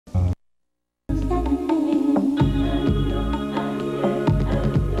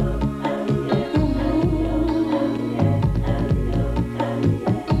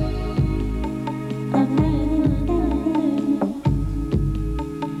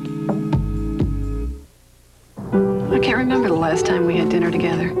last time we had dinner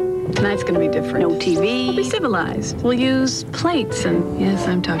together. Tonight's gonna be different. No TV. We'll be civilized. We'll use plates and, yes,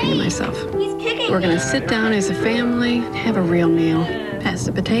 I'm talking to myself. He's kicking. We're gonna sit down as a family, have a real meal. Pass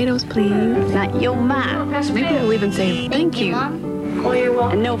the potatoes, please. Not your mom. Maybe we'll even say thank you. Oh, you're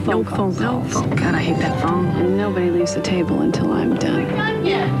welcome. And no phone calls. No phone. God, I hate that phone. And nobody leaves the table until I'm done.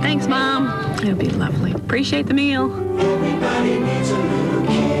 Thanks, Mom. It'll be lovely. Appreciate the meal. Everybody needs a little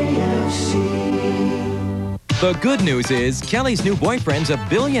KFC. The good news is Kelly's new boyfriend's a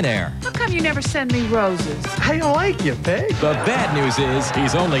billionaire. How come you never send me roses? I like you, Peg. The bad news is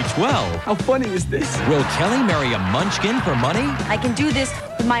he's only 12. How funny is this? Will Kelly marry a munchkin for money? I can do this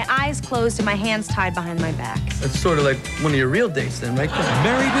with my eyes closed and my hands tied behind my back. That's sort of like one of your real dates then, right there.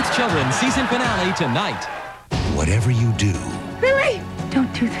 Married with Children season finale tonight. Whatever you do, Billy!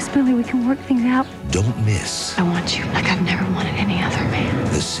 Don't do this, Billy. We can work things out. don't miss I want you like I've never wanted any other man.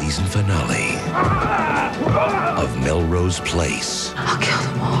 the season finale of Melrose Place. I'll kill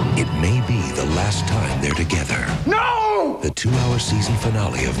them all. It may be the last time they're together. No! The 2-hour season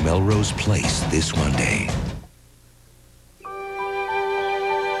finale of Melrose Place this Monday.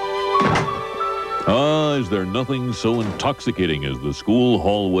 Ah, is there nothing so intoxicating as the school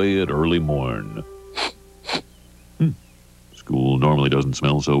hallway at early morn? School normally doesn't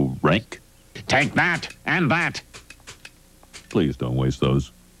smell so rank. Take that and that. Please don't waste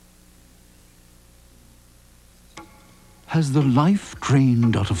those. Has the life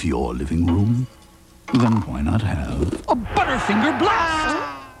drained out of your living room? Then why not have a Butterfinger Blast?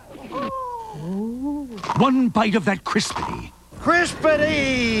 One bite of that crispity,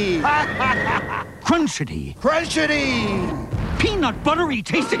 Crispity! crunchity, Crunchity! peanut buttery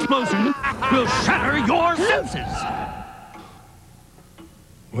taste explosion will shatter your senses.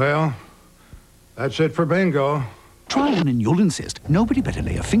 Well, that's it for bingo. Try one and you'll insist. Nobody better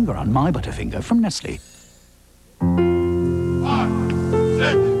lay a finger on my Butterfinger from Nestle. 5,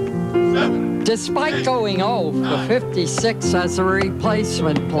 6, 7. Despite going 0 for 56 as a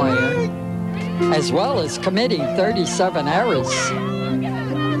replacement player, as well as committing 37 errors,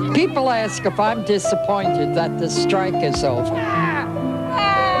 people ask if I'm disappointed that the strike is over.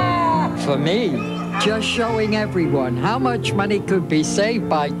 For me, just showing everyone how much money could be saved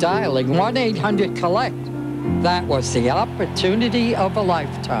by dialing 1-800-COLLECT. That was the opportunity of a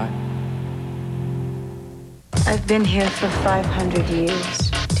lifetime. I've been here for 500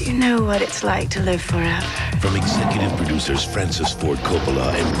 years. Do you know what it's like to live forever? From executive producers Francis Ford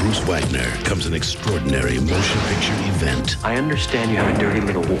Coppola and Bruce Wagner comes an extraordinary motion picture event. I understand you have a dirty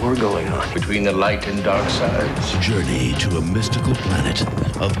little war going on between the light and dark sides. Journey to a mystical planet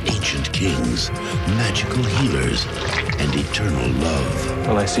of ancient kings, magical healers, and eternal love.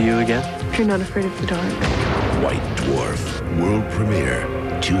 Will I see you again? If you're not afraid of the dark. White Dwarf, world premiere,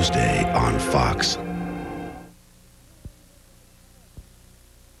 Tuesday on Fox.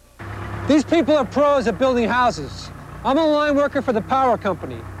 These people are pros at building houses. I'm a line worker for the power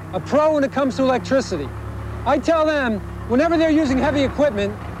company, a pro when it comes to electricity. I tell them, whenever they're using heavy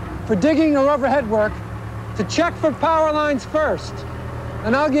equipment for digging or overhead work, to check for power lines first.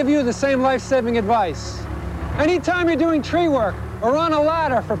 And I'll give you the same life-saving advice. Anytime you're doing tree work or on a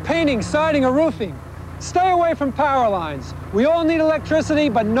ladder for painting, siding, or roofing, stay away from power lines. We all need electricity,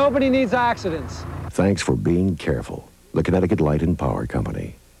 but nobody needs accidents. Thanks for being careful. The Connecticut Light and Power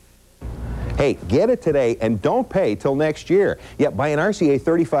Company. Hey, get it today and don't pay till next year. Yeah, buy an RCA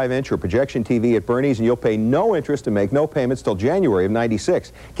 35-inch or projection TV at Bernie's and you'll pay no interest and make no payments till January of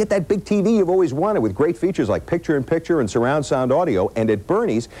 '96. Get that big TV you've always wanted with great features like picture-in-picture and surround sound audio. And at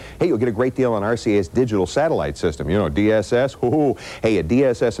Bernie's, hey, you'll get a great deal on RCA's digital satellite system. You know, DSS. Ooh. Hey, a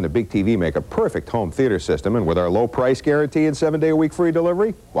DSS and a big TV make a perfect home theater system. And with our low price guarantee and 7-day-a-week free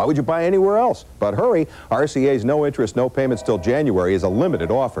delivery, why would you buy anywhere else? But hurry, RCA's no interest, no payments till January is a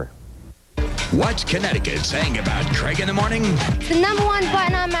limited offer. What's Connecticut saying about Craig in the Morning? The #1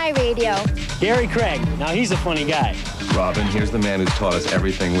 button on my radio. Gary Craig. Now, he's a funny guy. Robin, here's the man who's taught us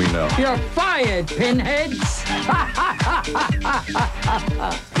everything we know. You're fired, pinheads!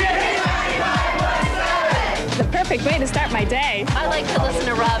 The perfect way to start my day. I like to listen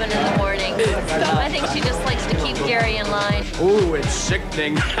to Robin in the morning. I think she just likes to keep Gary in line. Ooh, it's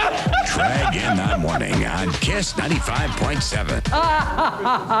sickening. Craig in the Morning on KISS 95.7.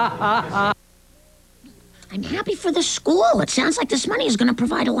 I'm happy for the school. It sounds like this money is going to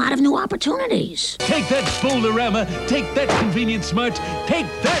provide a lot of new opportunities. Take that Boulderama, take that Convenient Smart, take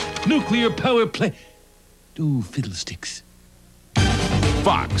that nuclear power plant. Ooh, fiddlesticks.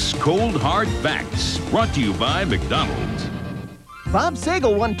 Fox Cold Hard Facts, brought to you by McDonald's. Bob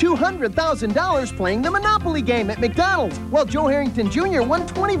Sagal won $200,000 playing the Monopoly game at McDonald's, while Joe Harrington Jr. won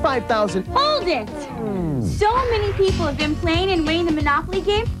 $25,000. Hold it! So many people have been playing and winning the Monopoly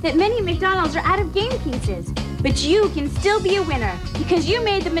game that many McDonald's are out of game pieces. But you can still be a winner because you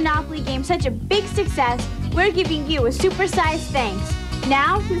made the Monopoly game such a big success. We're giving you a supersized thanks.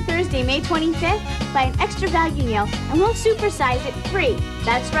 Now through Thursday, May 25th, buy an extra value meal and we'll supersize it free.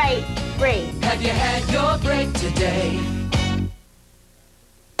 That's right, free. Have you had your break today?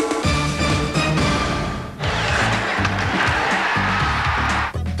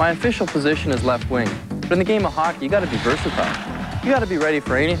 My official position is left wing, but in the game of hockey, you gotta be versatile. You gotta be ready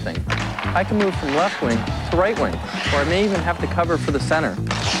for anything. I can move from left wing to right wing, or I may even have to cover for the center.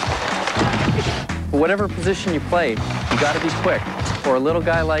 But whatever position you play, you gotta be quick. For a little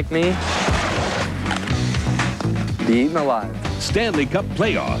guy like me, be eaten alive. Stanley Cup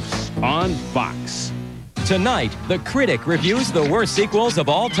Playoffs on Fox. Tonight, the critic reviews the worst sequels of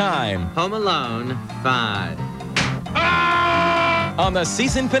all time. Home Alone 5. On the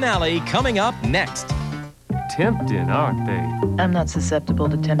season finale coming up next. Tempting, aren't they? I'm not susceptible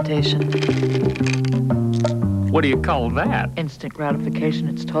to temptation. What do you call that? Instant gratification.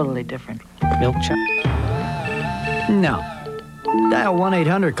 It's totally different. Milk chocolate? No. Dial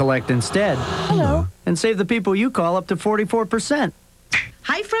 1-800-COLLECT instead. Hello. And save the people you call up to 44%.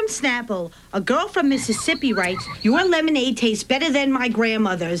 Hi from Snapple. A girl from Mississippi writes, your lemonade tastes better than my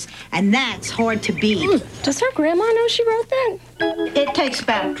grandmother's, and that's hard to beat. Does her grandma know she wrote that? It takes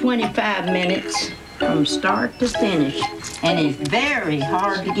about 25 minutes from start to finish, and it's very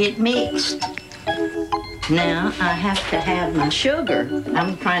hard to get mixed. Now I have to have my sugar.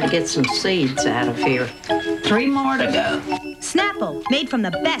 I'm trying to get some seeds out of here. 3 more to go. Snapple, made from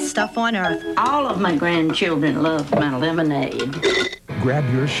the best stuff on earth. All of my grandchildren love my lemonade. Grab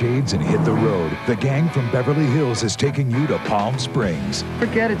your shades and hit the road. The gang from Beverly Hills is taking you to Palm Springs.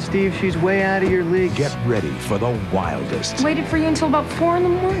 Forget it, Steve. She's way out of your league. Get ready for the wildest. Waited for you until about 4 in the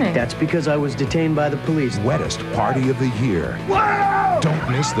morning. That's because I was detained by the police. Wettest party of the year. Whoa!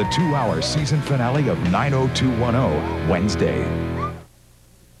 Don't miss the 2-hour season finale of 90210 Wednesday.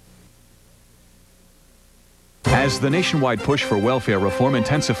 As the nationwide push for welfare reform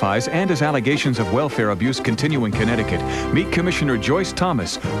intensifies and as allegations of welfare abuse continue in Connecticut, meet Commissioner Joyce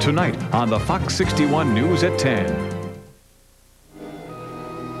Thomas tonight on the Fox 61 News at 10.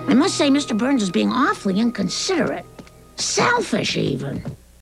 I must say, Mr. Burns is being awfully inconsiderate. Selfish, even.